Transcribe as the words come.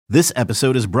This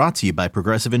episode is brought to you by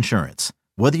Progressive Insurance.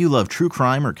 Whether you love true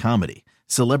crime or comedy,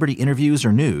 celebrity interviews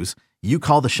or news, you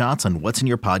call the shots on what's in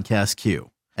your podcast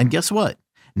queue. And guess what?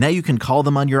 Now you can call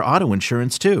them on your auto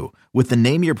insurance too with the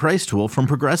Name Your Price tool from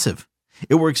Progressive.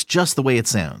 It works just the way it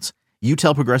sounds. You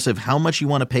tell Progressive how much you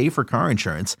want to pay for car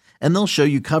insurance, and they'll show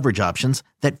you coverage options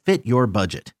that fit your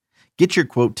budget. Get your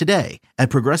quote today at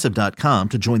Progressive.com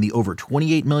to join the over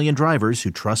 28 million drivers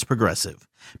who trust Progressive.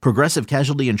 Progressive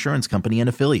Casualty Insurance Company and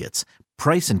Affiliates.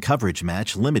 Price and coverage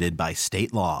match limited by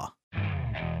state law.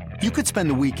 You could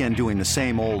spend the weekend doing the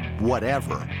same old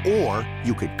whatever, or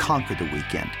you could conquer the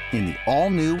weekend in the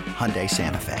all-new Hyundai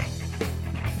Santa Fe.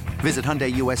 Visit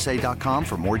HyundaiUSA.com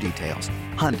for more details.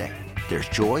 Hyundai, there's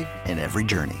joy in every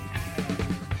journey.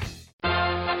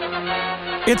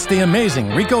 It's the amazing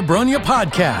Rico Brogna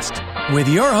podcast with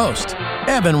your host,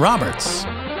 Evan Roberts.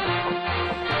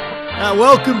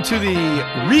 Welcome to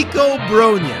the Rico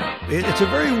Brogna. It's a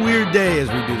very weird day as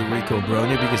we do the Rico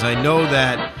Brogna because I know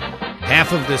that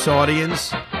half of this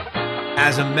audience,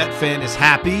 as a Met fan, is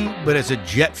happy, but as a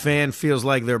Jet fan, feels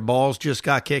like their balls just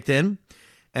got kicked in.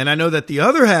 And I know that the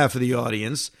other half of the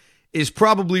audience is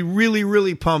probably really,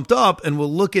 really pumped up and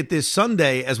will look at this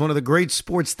Sunday as one of the great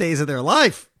sports days of their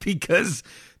life because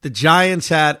the Giants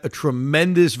had a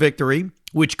tremendous victory,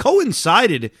 which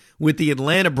coincided with the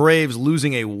Atlanta Braves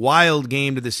losing a wild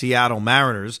game to the Seattle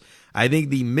Mariners. I think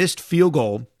the missed field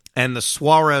goal and the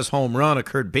Suarez home run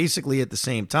occurred basically at the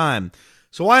same time.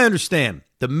 So I understand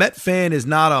the Met fan is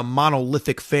not a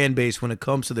monolithic fan base when it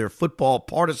comes to their football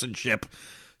partisanship.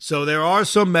 So there are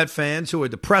some Met fans who are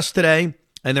depressed today,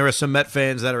 and there are some Met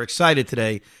fans that are excited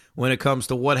today when it comes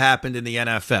to what happened in the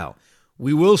NFL.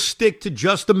 We will stick to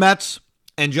just the Mets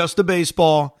and just the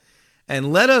baseball.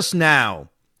 And let us now,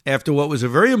 after what was a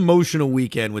very emotional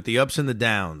weekend with the ups and the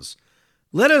downs,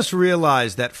 let us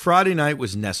realize that Friday night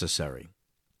was necessary.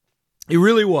 It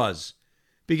really was.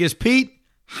 Because, Pete,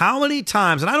 how many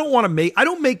times, and I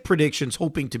don't make predictions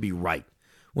hoping to be right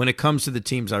when it comes to the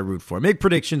teams I root for. I make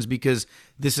predictions because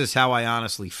this is how I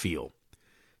honestly feel.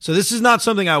 So this is not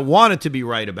something I wanted to be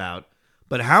right about,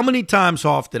 but how many times,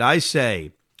 Hoff, did I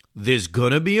say, there's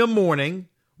going to be a morning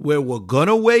where we're going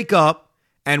to wake up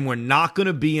and we're not going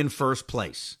to be in first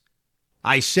place?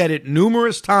 I said it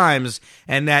numerous times,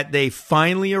 and that they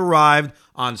finally arrived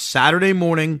on Saturday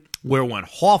morning where when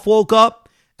Hoff woke up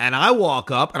and I woke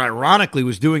up, and ironically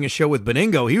was doing a show with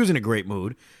Beningo, he was in a great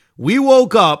mood, we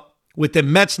woke up with the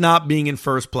Mets not being in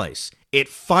first place. It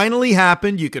finally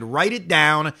happened. You could write it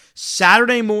down.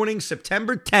 Saturday morning,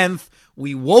 September 10th,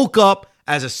 we woke up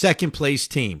as a second-place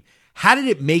team. How did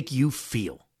it make you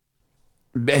feel?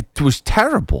 It was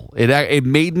terrible. It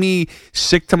made me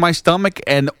sick to my stomach,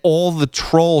 and all the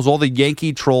trolls, all the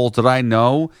Yankee trolls that I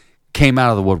know came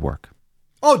out of the woodwork.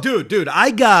 Oh, dude,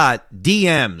 I got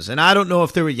DMs, and I don't know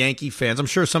if they were Yankee fans. I'm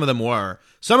sure some of them were.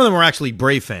 Some of them were actually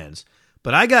Brave fans.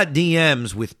 But I got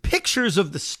DMs with pictures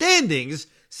of the standings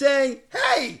saying,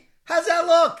 hey, how's that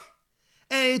look?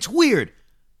 And it's weird.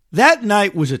 That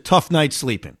night was a tough night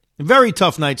sleeping. A very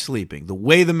tough night sleeping. The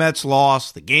way the Mets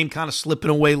lost, the game kind of slipping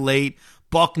away late,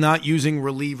 Buck not using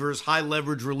relievers, high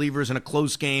leverage relievers in a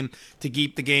close game to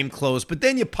keep the game close. But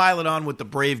then you pile it on with the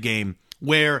Brave game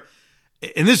where,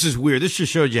 and this is weird, this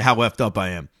just shows you how effed up I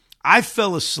am. I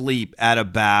fell asleep at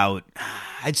about,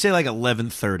 I'd say like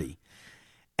 11:30.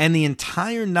 And the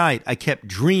entire night I kept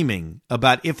dreaming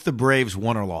about if the Braves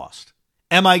won or lost.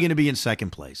 Am I going to be in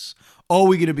second place? Are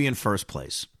we going to be in first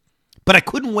place? But I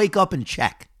couldn't wake up and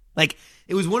check. Like,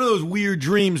 it was one of those weird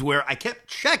dreams where I kept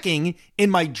checking in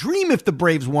my dream if the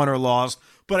Braves won or lost,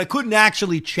 but I couldn't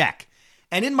actually check.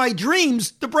 And in my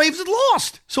dreams, the Braves had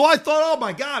lost. So I thought, oh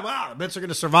my God, wow, the Mets are going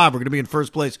to survive. We're going to be in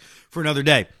first place for another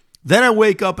day. Then I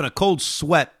wake up in a cold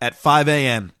sweat at 5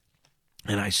 a.m.,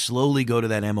 and I slowly go to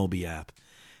that MLB app.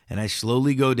 And I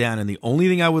slowly go down, and the only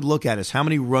thing I would look at is how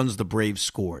many runs the Braves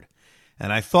scored.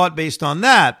 And I thought based on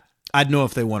that, I'd know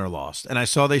if they won or lost. And I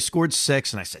saw they scored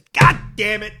 6, and I said, God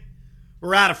damn it,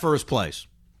 we're out of first place.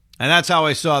 And that's how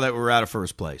I saw that we were out of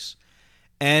first place.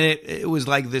 And it was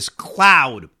like this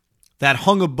cloud that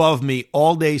hung above me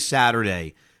all day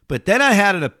Saturday. But then I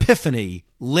had an epiphany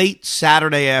late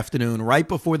Saturday afternoon, right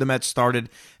before the Mets started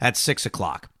at 6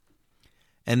 o'clock.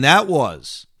 And that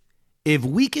was, if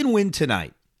we can win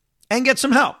tonight and get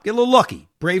some help, get a little lucky,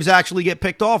 Braves actually get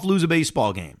picked off, lose a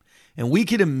baseball game, and we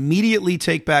could immediately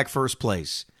take back first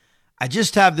place, I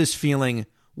just have this feeling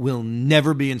we'll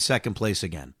never be in second place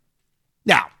again.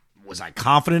 Now, was I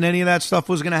confident any of that stuff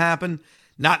was going to happen?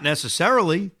 Not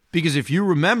necessarily, because if you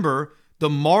remember, the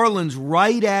Marlins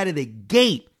right out of the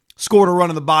gate scored a run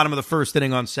in the bottom of the first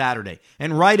inning on Saturday.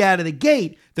 And right out of the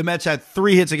gate, the Mets had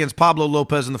 3 hits against Pablo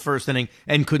Lopez in the first inning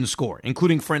and couldn't score,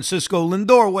 including Francisco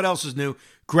Lindor. What else is new?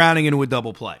 Grounding into a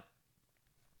double play.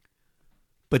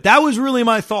 But that was really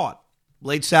my thought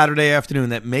late Saturday afternoon,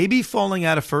 that maybe falling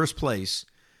out of first place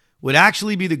would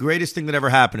actually be the greatest thing that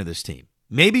ever happened to this team.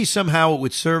 Maybe somehow it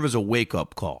would serve as a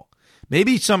wake-up call.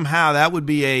 Maybe somehow that would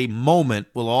be a moment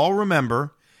we'll all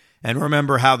remember, and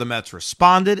remember how the Mets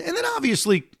responded. And then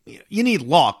obviously, you need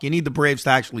luck. You need the Braves to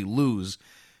actually lose.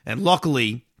 And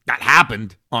luckily, that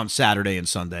happened on Saturday and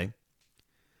Sunday.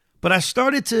 But I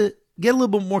started to get a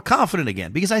little bit more confident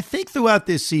again, because I think throughout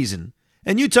this season,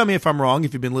 and you tell me if I'm wrong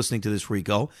if you've been listening to this,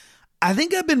 Rico, I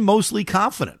think I've been mostly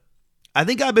confident. I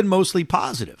think I've been mostly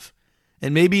positive.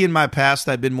 And maybe in my past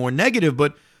I've been more negative,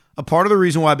 but a part of the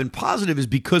reason why I've been positive is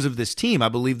because of this team. I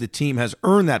believe the team has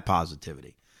earned that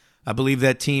positivity. I believe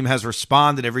that team has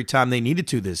responded every time they needed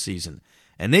to this season.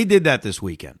 And they did that this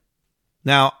weekend.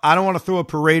 Now, I don't want to throw a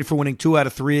parade for winning 2 out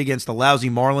of 3 against the lousy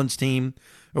Marlins team,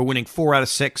 or winning 4 out of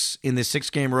 6 in this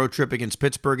 6-game road trip against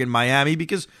Pittsburgh and Miami,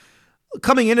 because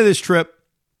coming into this trip,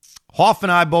 Hoff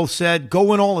and I both said, go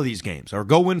win all of these games, or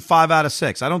go win 5 out of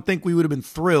 6. I don't think we would have been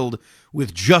thrilled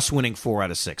with just winning 4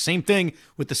 out of 6. Same thing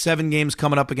with the 7 games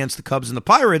coming up against the Cubs and the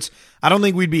Pirates. I don't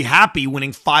think we'd be happy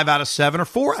winning 5 out of 7 or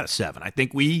 4 out of 7. I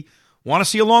think we want to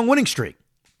see a long winning streak.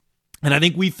 And I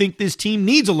think we think this team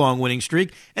needs a long winning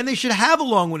streak, and they should have a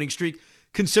long winning streak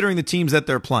considering the teams that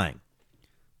they're playing.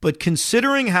 But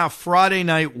considering how Friday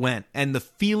night went and the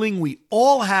feeling we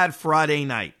all had Friday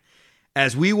night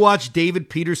as we watched David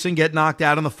Peterson get knocked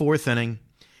out in the 4th inning,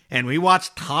 and we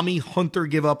watched Tommy Hunter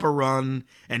give up a run,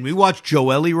 and we watched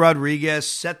Joely Rodriguez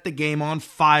set the game on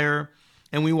fire,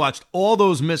 and we watched all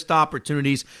those missed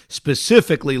opportunities,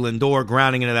 specifically Lindor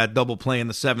grounding into that double play in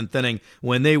the 7th inning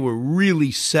when they were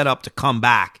really set up to come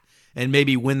back and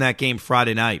maybe win that game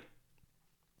Friday night.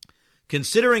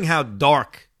 Considering how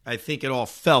dark I think it all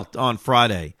felt on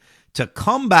Friday, to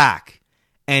come back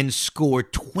and score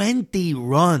 20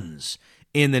 runs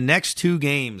in the next 2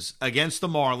 games against the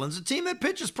Marlins, a team that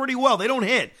pitches pretty well. They don't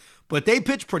hit, but they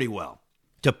pitch pretty well.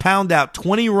 To pound out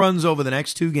 20 runs over the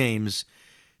next 2 games,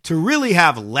 to really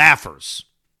have laughers.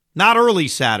 Not early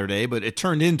Saturday, but it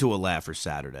turned into a laugher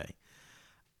Saturday.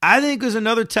 I think is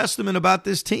another testament about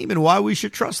this team and why we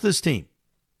should trust this team.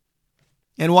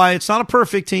 And why it's not a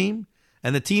perfect team,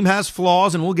 and the team has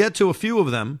flaws, and we'll get to a few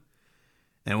of them.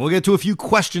 And we'll get to a few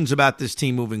questions about this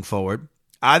team moving forward.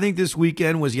 I think this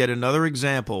weekend was yet another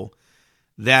example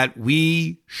that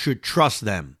we should trust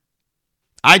them.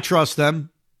 I trust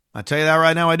them. I tell you that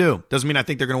right now, I do. Doesn't mean I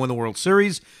think they're going to win the World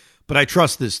Series, but I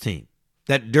trust this team.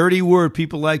 That dirty word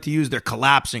people like to use, they're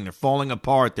collapsing, they're falling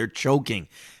apart, they're choking.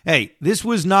 Hey, this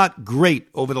was not great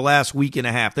over the last week and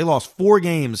a half. They lost 4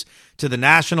 games to the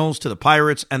Nationals, to the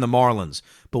Pirates, and the Marlins.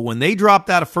 But when they dropped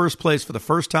out of first place for the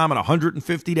first time in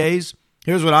 150 days,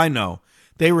 here's what I know.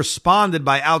 They responded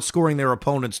by outscoring their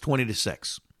opponents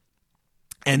 20-6.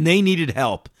 And they needed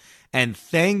help. And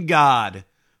thank God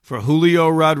for Julio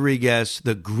Rodriguez,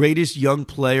 the greatest young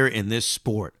player in this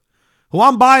sport, who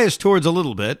I'm biased towards a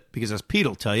little bit, because as Pete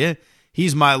will tell you,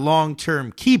 he's my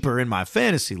long-term keeper in my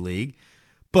fantasy league.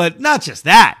 But not just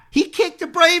that, he kicked the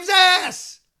Braves'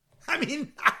 ass. I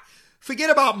mean, forget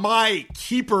about my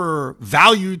keeper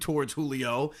value towards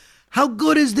Julio. How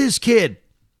good is this kid?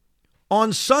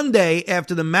 On Sunday,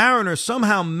 after the Mariners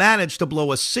somehow managed to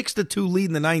blow a 6-2 lead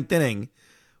in the 9th inning,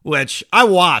 which I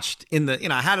watched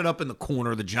I had it up in the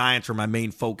corner. The Giants were my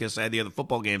main focus. I had the other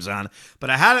football games on, but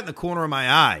I had it in the corner of my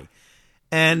eye.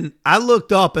 And I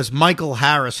looked up as Michael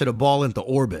Harris hit a ball into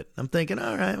orbit. I'm thinking,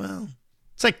 all right, well,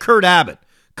 it's like Kurt Abbott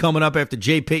coming up after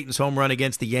Jay Payton's home run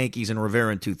against the Yankees in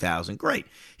Rivera in 2000. Great.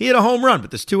 He hit a home run,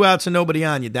 but there's 2 outs and nobody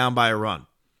on. You're down by a run.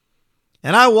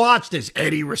 And I watched as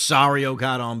Eddie Rosario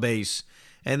got on base.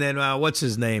 And then, what's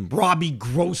his name? Robbie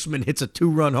Grossman hits a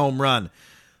 2-run home run.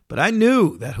 But I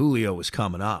knew that Julio was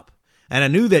coming up. And I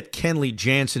knew that Kenley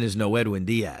Jansen is no Edwin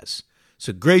Diaz.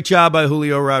 So great job by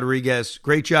Julio Rodriguez.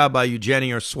 Great job by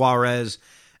Eugenio Suarez.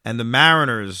 And the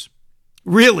Mariners,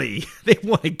 really, they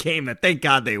won a game that thank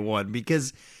God they won.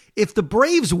 Because if the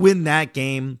Braves win that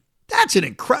game, that's an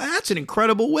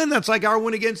incredible win. That's like our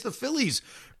win against the Phillies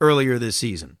earlier this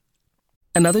season.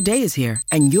 Another day is here,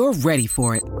 and you're ready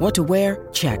for it. What to wear?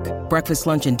 Check. Breakfast,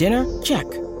 lunch, and dinner? Check.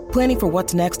 Planning for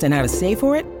what's next and how to save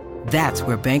for it? That's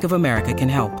where Bank of America can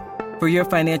help. For your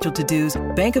financial to-dos,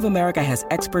 Bank of America has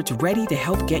experts ready to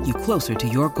help get you closer to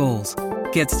your goals.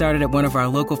 Get started at one of our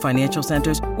local financial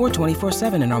centers or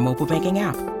 24/7 in our mobile banking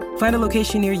app. Find a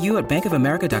location near you at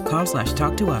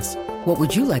bankofamerica.com/talktous. What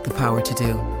would you like the power to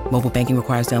do? Mobile banking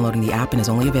requires downloading the app and is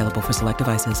only available for select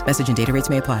devices. Message and data rates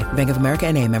may apply. Bank of America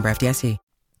N.A., member FDIC.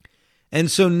 And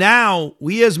so now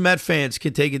we as Met fans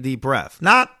can take a deep breath.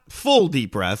 Not full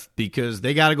deep breath, because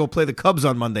they got to go play the Cubs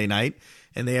on Monday night,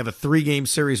 and they have a 3-game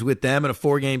series with them and a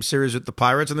 4-game series with the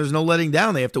Pirates, and there's no letting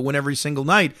down. They have to win every single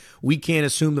night. We can't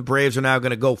assume the Braves are now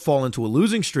going to go fall into a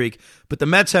losing streak, but the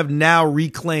Mets have now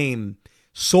reclaimed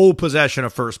sole possession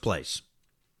of first place.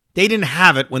 They didn't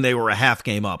have it when they were a half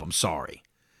game up, I'm sorry.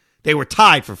 They were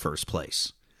tied for first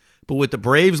place. But with the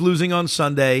Braves losing on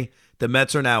Sunday, the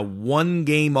Mets are now 1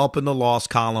 game up in the loss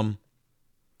column,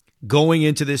 going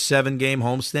into this 7-game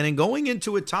homestand and going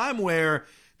into a time where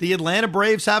the Atlanta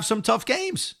Braves have some tough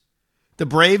games. The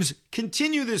Braves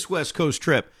continue this West Coast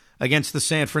trip against the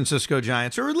San Francisco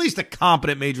Giants, or at least a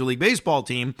competent Major League Baseball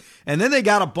team. And then they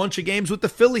got a bunch of games with the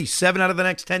Phillies, 7 out of the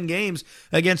next 10 games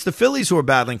against the Phillies, who are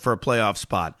battling for a playoff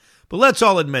spot. But let's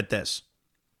all admit this.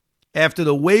 After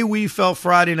the way we felt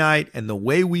Friday night and the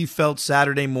way we felt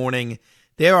Saturday morning,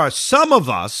 there are some of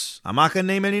us, I'm not going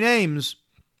to name any names,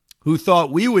 who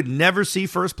thought we would never see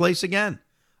first place again.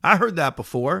 I heard that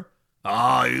before.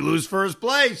 Oh, you lose first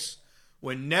place.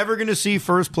 We're never going to see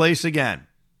first place again.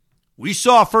 We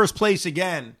saw first place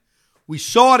again. We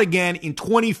saw it again in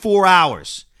 24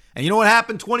 hours. And you know what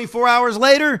happened 24 hours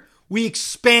later? We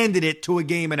expanded it to a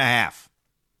game and a half.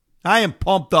 I am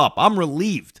pumped up. I'm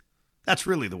relieved. That's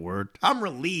really the word. I'm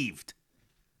relieved.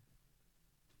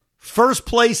 First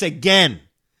place again.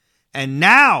 And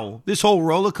now, this whole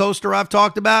roller coaster I've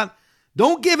talked about,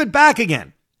 don't give it back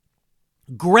again.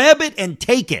 Grab it and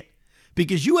take it.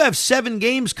 Because you have 7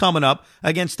 games coming up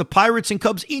against the Pirates and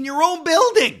Cubs in your own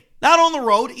building. Not on the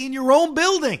road, in your own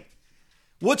building.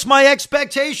 What's my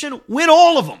expectation? Win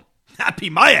all of them. That'd be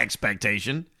my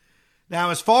expectation. Now,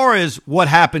 as far as what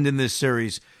happened in this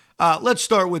series, let's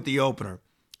start with the opener.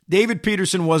 David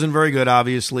Peterson wasn't very good,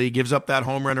 obviously. Gives up that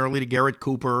home run early to Garrett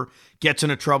Cooper. Gets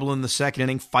into trouble in the second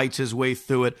inning. Fights his way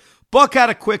through it. Buck had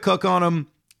a quick hook on him.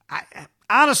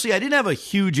 Honestly, I didn't have a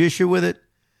huge issue with it.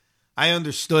 I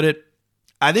understood it.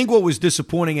 I think what was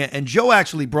disappointing, and Joe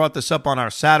actually brought this up on our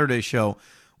Saturday show,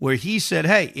 where he said,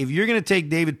 hey, if you're going to take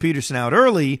David Peterson out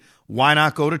early, why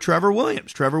not go to Trevor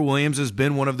Williams? Trevor Williams has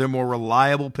been one of their more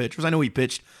reliable pitchers. I know he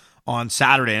pitched on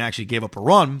Saturday and actually gave up a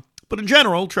run, but in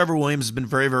general, Trevor Williams has been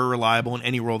very, very reliable in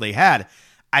any role they had.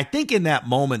 I think in that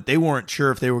moment, they weren't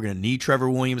sure if they were going to need Trevor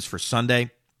Williams for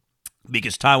Sunday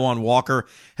because Taijuan Walker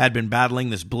had been battling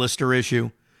this blister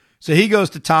issue. So he goes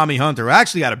to Tommy Hunter, who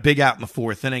actually got a big out in the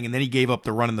 4th inning, and then he gave up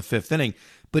the run in the 5th inning.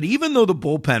 But even though the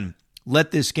bullpen let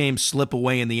this game slip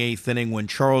away in the 8th inning when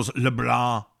Charles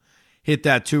LeBlanc hit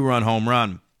that 2-run home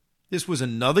run, this was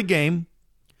another game,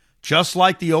 just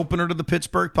like the opener to the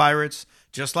Pittsburgh Pirates,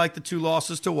 just like the 2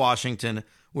 losses to Washington,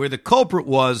 where the culprit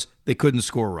was they couldn't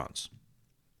score runs.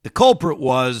 The culprit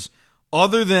was,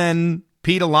 other than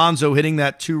Pete Alonso hitting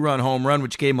that 2-run home run,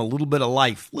 which gave him a little bit of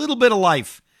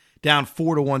life, down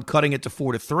 4-1, cutting it to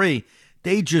 4-3,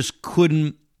 they just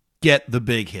couldn't get the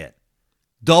big hit.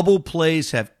 Double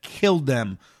plays have killed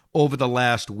them over the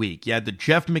last week. You had the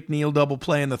Jeff McNeil double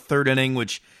play in the 3rd inning,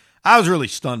 which I was really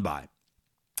stunned by.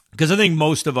 Because I think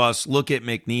most of us look at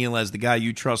McNeil as the guy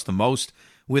you trust the most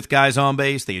with guys on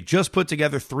base. They had just put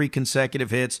together 3 consecutive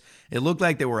hits. It looked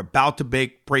like they were about to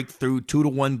break through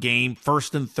 2-1 game,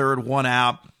 1st and 3rd, 1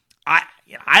 out. I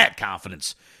had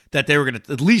confidence that they were going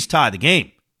to at least tie the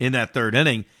game in that 3rd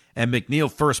inning, and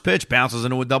McNeil first pitch bounces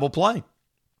into a double play.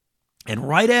 And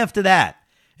right after that,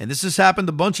 and this has happened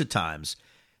a bunch of times,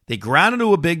 they ground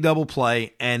into a big double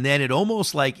play, and then it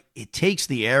almost like it takes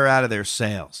the air out of their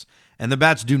sails, and the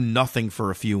bats do nothing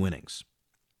for a few innings.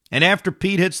 And after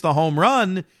Pete hits the home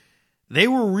run, they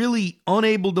were really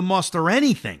unable to muster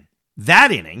anything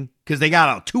that inning because they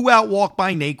got a 2-out walk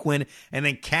by Naquin, and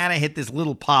then Canna hit this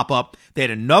little pop-up. They had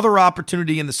another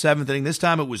opportunity in the 7th inning. This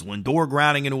time it was Lindor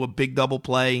grounding into a big double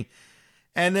play.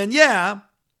 And then,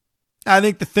 I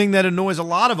think the thing that annoys a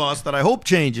lot of us that I hope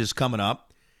changes coming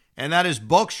up, and that is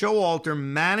Buck Showalter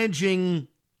managing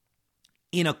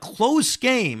in a close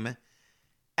game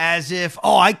as if,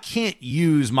 I can't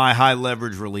use my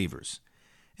high-leverage relievers.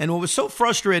 And what was so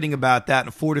frustrating about that in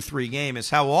a 4-3 game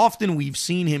is how often we've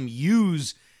seen him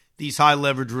use these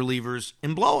high-leverage relievers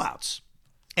in blowouts.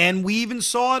 And we even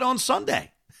saw it on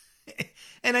Sunday.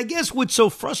 And I guess what's so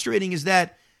frustrating is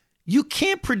that you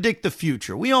can't predict the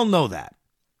future. We all know that.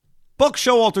 Buck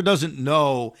Showalter doesn't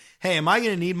know, hey, am I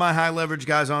going to need my high-leverage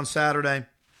guys on Saturday?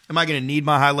 Am I going to need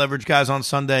my high-leverage guys on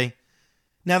Sunday?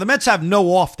 Now, the Mets have no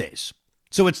off days.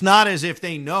 So it's not as if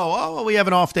they know, oh, we have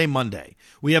an off day Monday.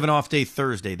 We have an off day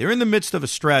Thursday. They're in the midst of a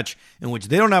stretch in which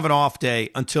they don't have an off day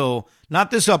until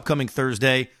not this upcoming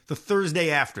Thursday, the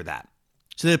Thursday after that.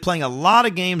 So they're playing a lot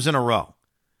of games in a row.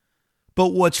 But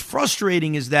what's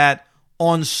frustrating is that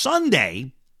on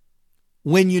Sunday,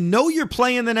 when you know you're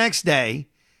playing the next day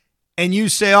and you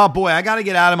say, oh boy, I got to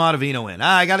get Adam Ottavino in.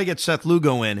 I got to get Seth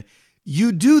Lugo in.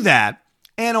 You do that.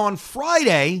 And on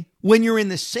Friday, when you're in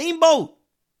the same boat,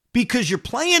 because you're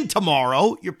playing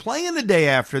tomorrow, you're playing the day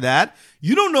after that,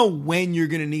 you don't know when you're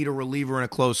going to need a reliever in a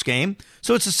close game.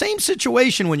 So it's the same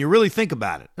situation when you really think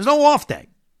about it. There's no off day.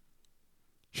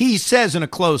 He says in a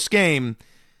close game,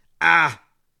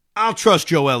 I'll trust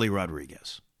Joely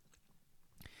Rodriguez.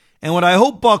 And what I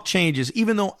hope Buck changes,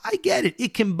 even though I get it,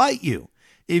 it can bite you.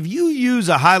 If you use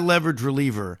a high leverage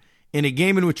reliever in a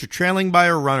game in which you're trailing by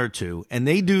a run or two, and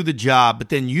they do the job, but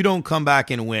then you don't come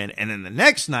back and win, and then the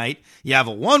next night, you have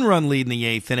a 1-run lead in the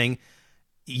 8th inning,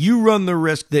 you run the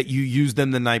risk that you used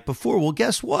them the night before. Well,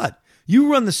 guess what?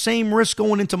 You run the same risk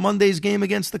going into Monday's game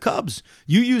against the Cubs.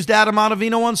 You used Adam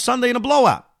Ottavino on Sunday in a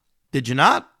blowout. Did you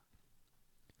not?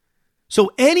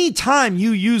 So anytime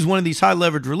you use one of these high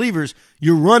leverage relievers,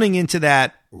 you're running into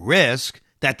that risk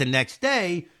that the next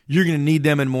day, you're going to need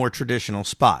them in more traditional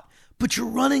spot. But you're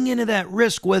running into that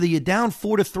risk whether you're down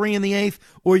 4-3 in the 8th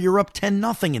or you're up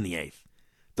 10-0 in the 8th.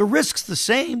 The risk's the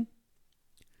same.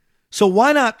 So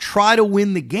why not try to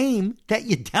win the game that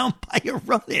you're down by a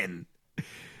run in?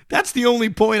 That's the only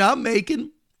point I'm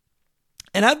making.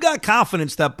 And I've got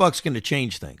confidence that Buck's going to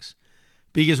change things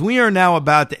because we are now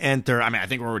about to enter, I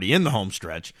think we're already in the home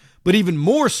stretch, but even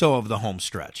more so of the home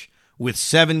stretch with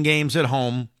 7 games at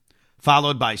home,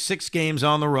 followed by 6 games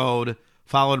on the road,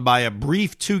 followed by a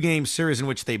brief 2-game series in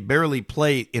which they barely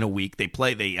play in a week. They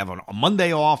have a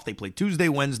Monday off, they play Tuesday,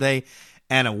 Wednesday,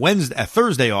 and a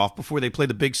Thursday off before they play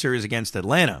the big series against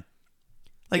Atlanta.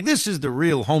 This is the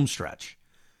real home stretch.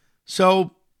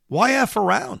 So why F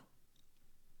around?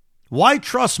 Why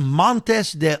trust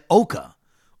Montes de Oca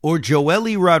or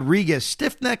Joely Rodriguez,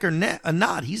 stiff neck or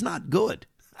not? He's not good.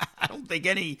 I don't think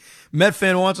any Met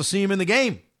fan wants to see him in the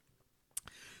game.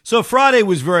 So Friday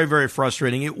was very, very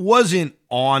frustrating. It wasn't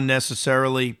on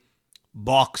necessarily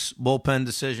Buck's bullpen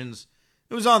decisions.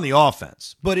 It was on the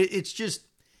offense. But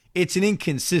it's an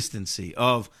inconsistency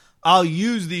of I'll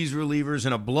use these relievers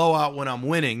in a blowout when I'm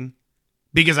winning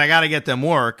because I got to get them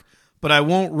work, but I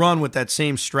won't run with that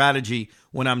same strategy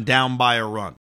when I'm down by a run.